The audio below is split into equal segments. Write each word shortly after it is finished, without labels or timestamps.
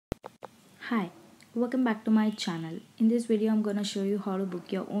Hi, welcome back to my channel. In this video, I'm gonna show you how to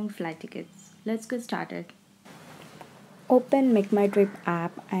book your own flight tickets. Let's get started. Open MakeMyTrip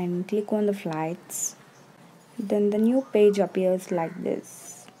app and click on the flights. Then the new page appears like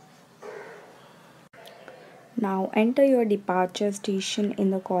this. Now enter your departure station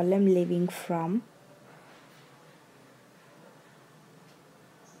in the column leaving from.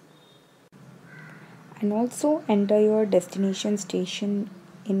 And also enter your destination station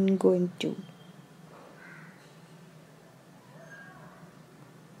in going to.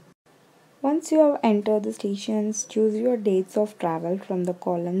 Once you have entered the stations, choose your dates of travel from the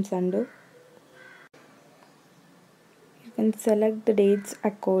columns under. You can select the dates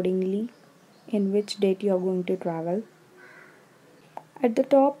accordingly in which date you are going to travel. At the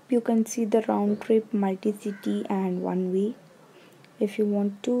top you can see the round trip, multi-city and one way. If you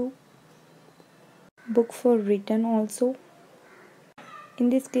want to book for return also, in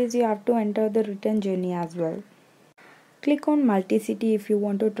this case you have to enter the return journey as well. Click on multi-city if you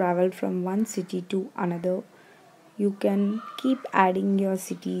want to travel from one city to another. You can keep adding your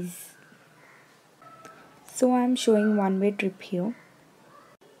cities. So I am showing one-way trip here.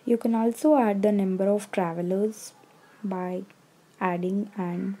 You can also add the number of travelers by adding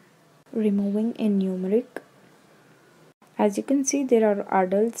and removing in numeric. As you can see, there are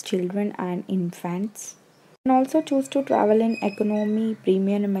adults, children and infants. You can also choose to travel in economy,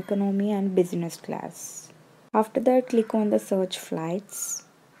 premium economy and business class. After that, click on the search flights.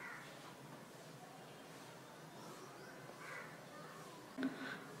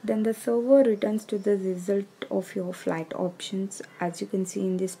 Then the server returns to the result of your flight options, as you can see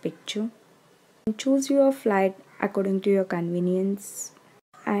in this picture. Choose your flight according to your convenience,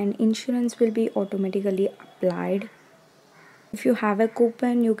 and insurance will be automatically applied. If you have a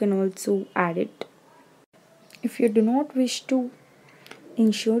coupon, you can also add it. If you do not wish to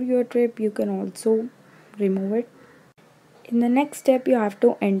insure your trip, you can also remove it. In the next step, you have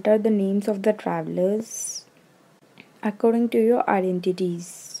to enter the names of the travelers according to your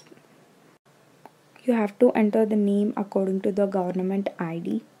identities. You have to enter the name according to the government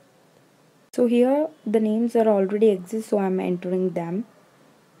ID. So here the names are already exist, so I am entering them.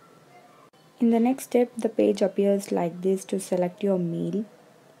 In the next step, the page appears like this to select your meal.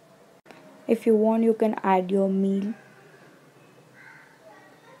 If you want, you can add your meal,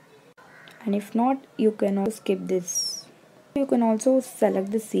 and if not, you can also skip this. You can also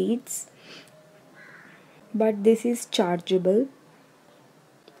select the seats, but this is chargeable.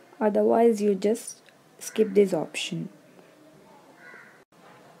 Otherwise, you just skip this option.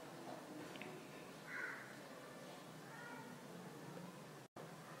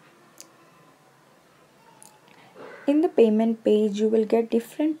 In the payment page, you will get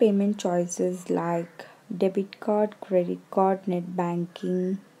different payment choices like debit card, credit card, net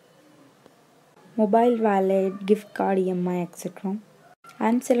banking, mobile wallet, gift card, EMI, etc. I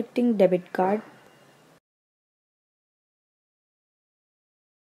am selecting debit card.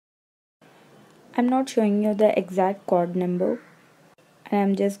 I'm not showing you the exact card number, and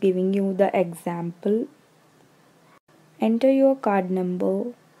I'm just giving you the example. Enter your card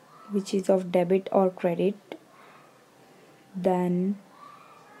number, which is of debit or credit. Then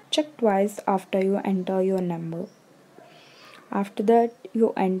check twice after you enter your number. After that,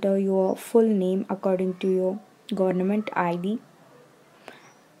 you enter your full name according to your government ID.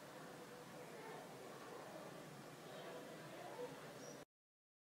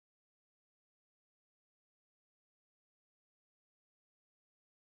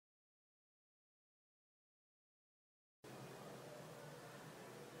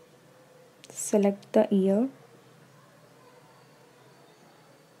 Select the year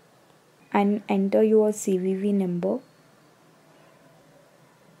and enter your CVV number.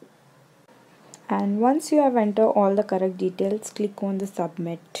 And once you have entered all the correct details, click on the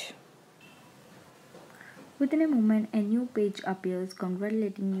submit. Within a moment, a new page appears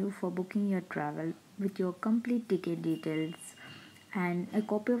congratulating you for booking your travel with your complete ticket details, and a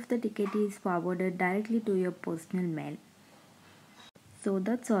copy of the ticket is forwarded directly to your personal mail. So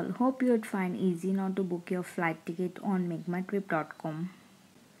that's all. Hope you would find easy now to book your flight ticket on MakeMyTrip.com.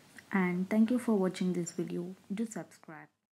 And thank you for watching this video. Do subscribe.